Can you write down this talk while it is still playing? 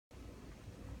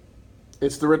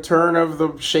It's the return of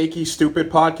the shaky, stupid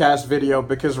podcast video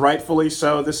because rightfully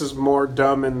so, this is more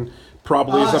dumb and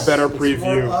probably is a better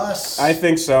preview. More us. I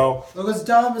think so. Look what's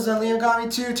dumb is that Liam got me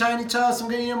 2 tiny toasts. I'm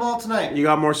going to eat them all tonight. You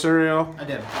got more cereal? I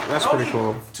did. That's pretty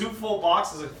cool. 2 full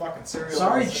boxes of fucking cereal.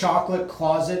 Sorry, chocolate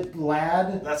closet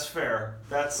lad. That's fair.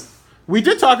 We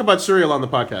did talk about cereal on the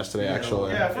podcast today,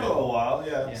 actually. Yeah, for a little while,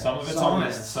 yeah. Some of it's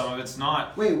honest, some of it's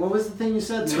not. Wait, what was the thing you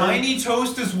said? Tiny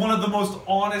Toast is one of the most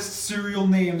honest cereal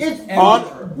names They're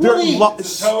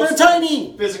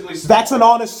tiny. Physically small. That's an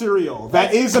honest cereal.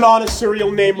 That is an honest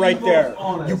cereal name right there.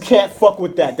 Honest. You can't fuck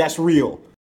with that. That's real.